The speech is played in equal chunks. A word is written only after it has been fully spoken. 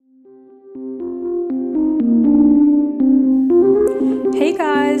Hey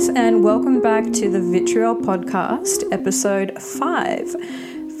guys, and welcome back to the Vitriol Podcast, episode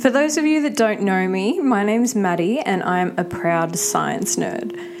 5. For those of you that don't know me, my name's Maddie and I'm a proud science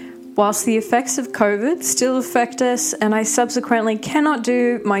nerd. Whilst the effects of COVID still affect us and I subsequently cannot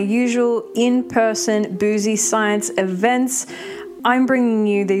do my usual in-person boozy science events, I'm bringing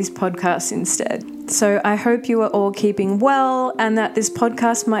you these podcasts instead. So I hope you are all keeping well and that this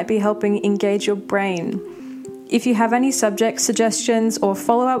podcast might be helping engage your brain. If you have any subject suggestions or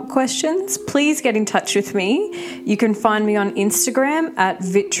follow-up questions, please get in touch with me. You can find me on Instagram at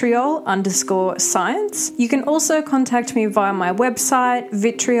vitriol_science. You can also contact me via my website,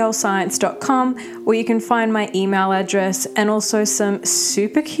 vitriolscience.com, where you can find my email address and also some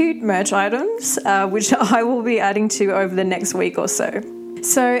super cute merch items, which I will be adding to over the next week or so.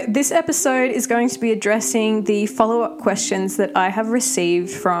 So this episode is going to be addressing the follow-up questions that I have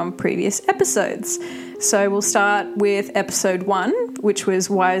received from previous episodes. So we'll start with episode 1, which was,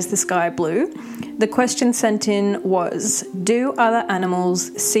 why is the sky blue? The question sent in was, do other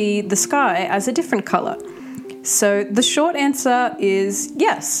animals see the sky as a different colour? So the short answer is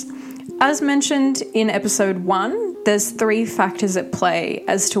yes. As mentioned in episode 1, there's 3 factors at play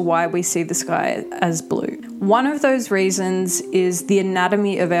as to why we see the sky as blue. One of those reasons is the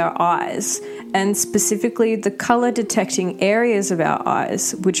anatomy of our eyes, and specifically the colour detecting areas of our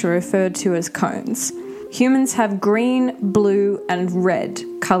eyes, which are referred to as cones. Humans have green, blue, and red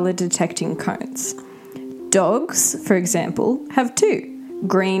colour detecting cones. Dogs, for example, have 2,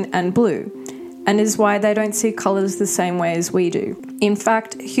 green and blue, and is why they don't see colours the same way as we do. In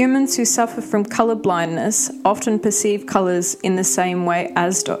fact, humans who suffer from colour blindness often perceive colours in the same way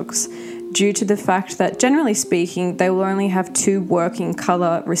as dogs, due to the fact that, generally speaking, they will only have 2 working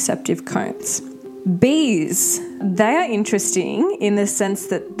colour receptive cones. Bees, they are interesting in the sense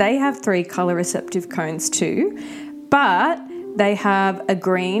that they have 3 colour receptive cones too, but they have a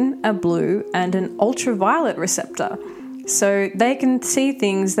green, a blue, and an ultraviolet receptor. So they can see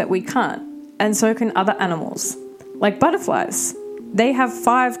things that we can't, and so can other animals. Like butterflies, they have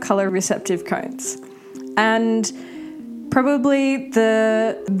 5 colour receptive cones. And probably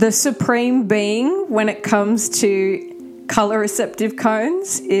the supreme being when it comes to colour receptive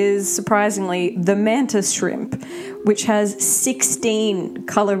cones is surprisingly the mantis shrimp, which has 16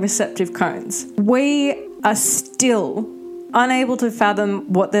 colour receptive cones. We are still unable to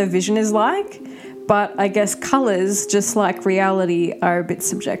fathom what their vision is like, but I guess colours, just like reality, are a bit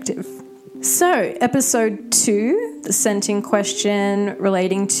subjective. So, episode 2, the sent in question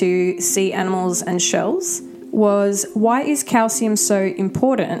relating to sea animals and shells, was, why is calcium so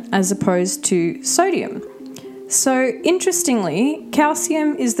important as opposed to sodium? So, interestingly,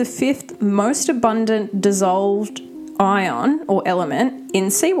 calcium is the 5th most abundant dissolved ion or element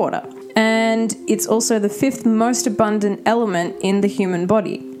in seawater. And it's also the 5th most abundant element in the human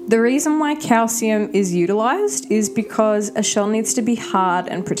body. The reason why calcium is utilised is because a shell needs to be hard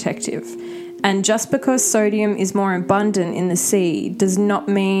and protective. And just because sodium is more abundant in the sea does not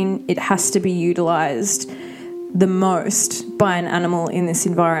mean it has to be utilised the most by an animal in this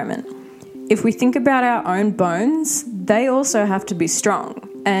environment. If we think about our own bones, they also have to be strong.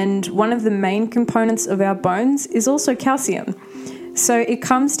 And one of the main components of our bones is also calcium. So it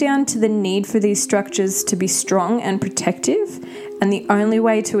comes down to the need for these structures to be strong and protective. And the only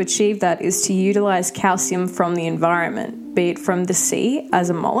way to achieve that is to utilize calcium from the environment, be it from the sea as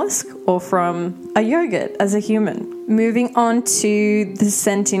a mollusk or from a yogurt as a human. Moving on to the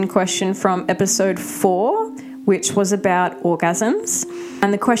sent-in question from episode 4, which was about orgasms.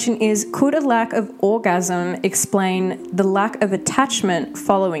 And the question is, could a lack of orgasm explain the lack of attachment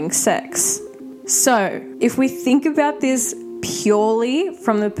following sex? So, if we think about this purely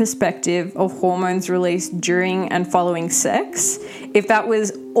from the perspective of hormones released during and following sex, if that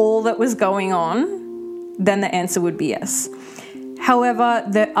was all that was going on, then the answer would be yes. However,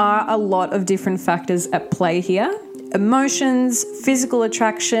 there are a lot of different factors at play here. Emotions, physical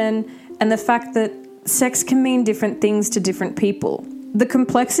attraction, and the fact that sex can mean different things to different people. The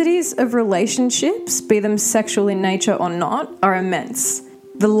complexities of relationships, be them sexual in nature or not, are immense.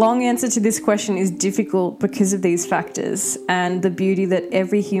 The long answer to this question is difficult because of these factors and the beauty that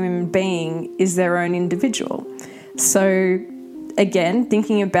every human being is their own individual. So, again,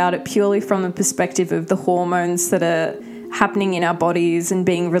 thinking about it purely from the perspective of the hormones that are happening in our bodies and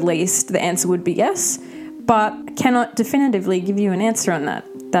being released, the answer would be yes, but I cannot definitively give you an answer on that.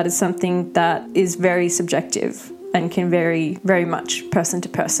 That is something that is very subjective and can vary very much person to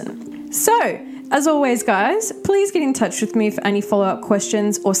person. So, as always, guys, please get in touch with me for any follow-up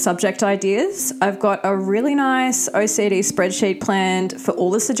questions or subject ideas. I've got a really nice OCD spreadsheet planned for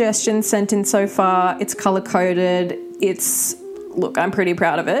all the suggestions sent in so far. It's color-coded. It's look, I'm pretty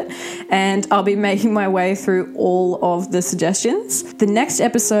proud of it, and I'll be making my way through all of the suggestions. The next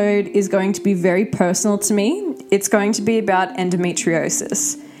episode is going to be very personal to me. It's going to be about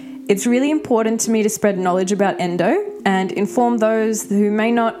endometriosis. It's really important to me to spread knowledge about endo and inform those who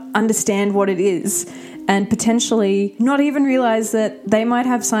may not understand what it is and potentially not even realize that they might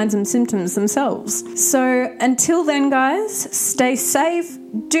have signs and symptoms themselves. So until then, guys, stay safe.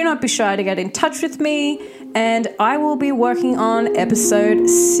 Do not be shy to get in touch with me, and I will be working on episode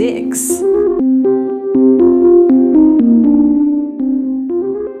 6.